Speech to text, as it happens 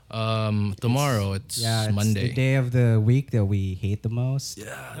Tomorrow it's It's Monday. the day of the week that we hate the most.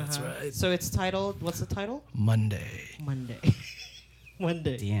 Yeah, that's right. So it's titled. What's the title? Monday. Monday.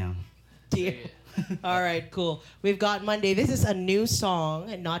 Monday. Damn. Dear. All right, cool. We've got Monday. This is a new song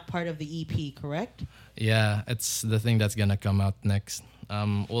and not part of the EP, correct? Yeah, it's the thing that's gonna come out next.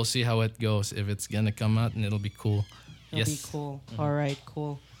 We'll see how it goes. If it's gonna come out, and it'll be cool. It'll be cool. All right,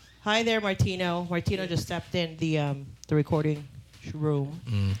 cool. Hi there, Martino. Martino just stepped in the recording room.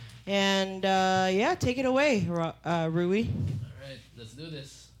 And yeah, take it away, Rui. All right, let's do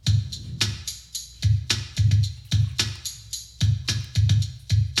this.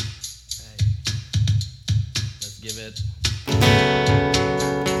 Let's give it.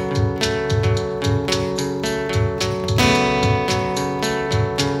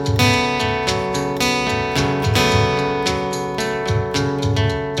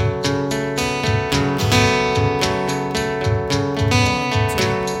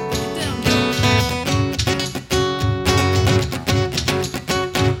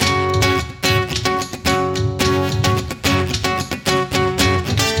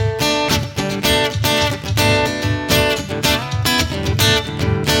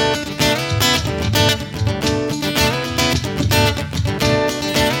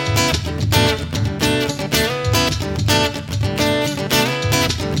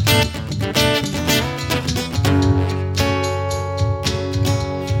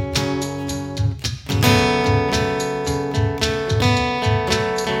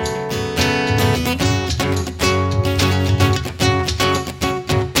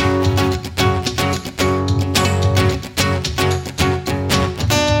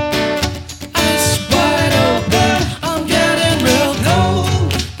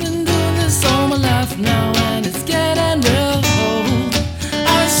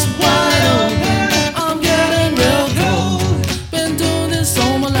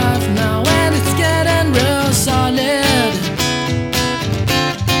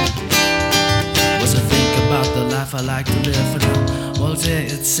 I like to live for now. Well, today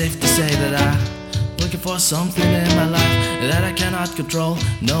it's safe to say that I'm looking for something in my life that I cannot control.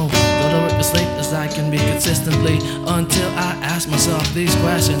 No, go to work as late as I can be consistently until I ask myself these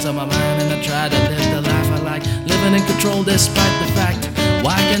questions on my mind, and I try to live the life I like, living in control despite the fact.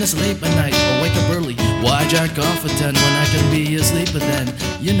 Why can't I sleep at night or wake up early? Why jack off at 10 when I can be asleep? But then,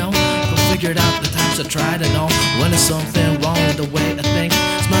 you know, I figured out the times I try to know when there's something wrong with the way I think.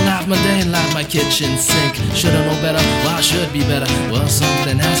 It's my life, my day, and life, my kitchen sink. Should I know better? Well, I should be better. Well,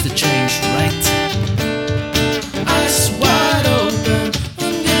 something has to change, right? Eyes wide open,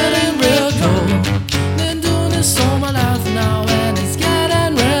 I'm getting real cold. Been doing this all my life now, and it's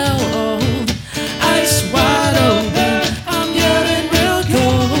getting real old. Eyes wide open, I'm getting real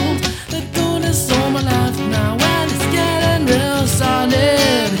cold. Been doing this all my life now, and it's getting real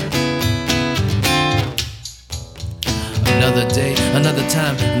solid. Another day, another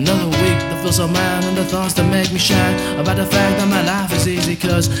time, another week that feels so mine, and the thoughts that make me shine about the fact that my life is easy,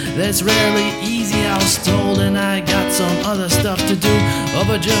 cause it's rarely easy, I was told, and I got some other stuff to do, a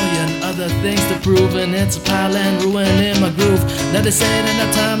bajillion other things to prove, and it's a pile and ruin in my groove. Now they say that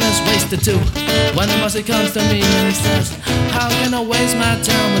the time is wasted too. When the mercy comes to me and he says, how can I waste my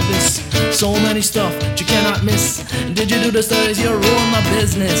time with this? So many stuff that you cannot miss. Did you do the studies? You ruin my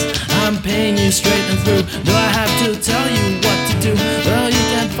business. I'm paying you straight and through. Do I have to tell you what to do? Well, you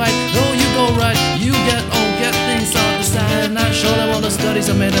can't fight. No, you go right. You get things on the side. And I show them all the studies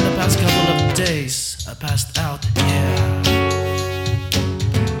I made in the past couple of days. I passed out, yeah.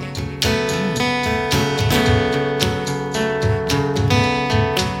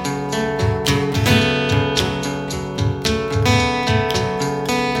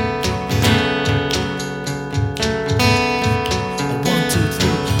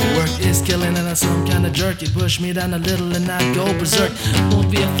 Killing and I'm some kind of jerk. You push me down a little and I go berserk. Won't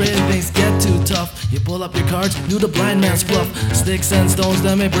be afraid if things get too tough. You pull up your cards, do the blind man's bluff. Sticks and stones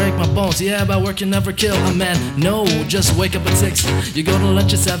that may break my bones. Yeah, but work can never kill a man. No, just wake up at 6. You go to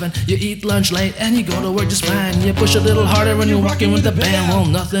lunch at 7. You eat lunch late and you go to work just fine. You push a little harder when you're walking with the band. Well,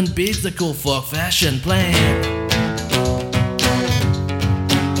 nothing beats the cool fuck fashion plan.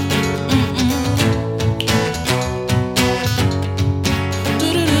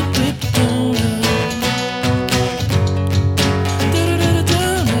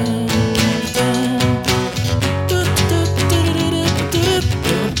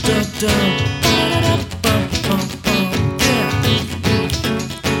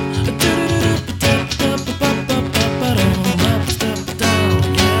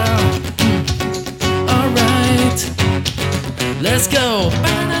 Alright,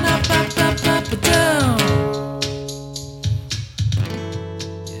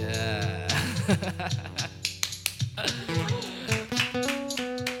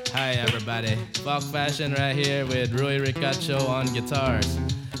 Hi everybody, Fog Fashion right here with Rui Ricacho on guitars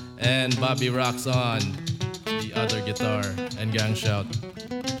and Bobby Rocks on the other guitar and Gang Shout.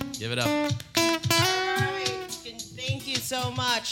 Give it up. All right. Thank you so much.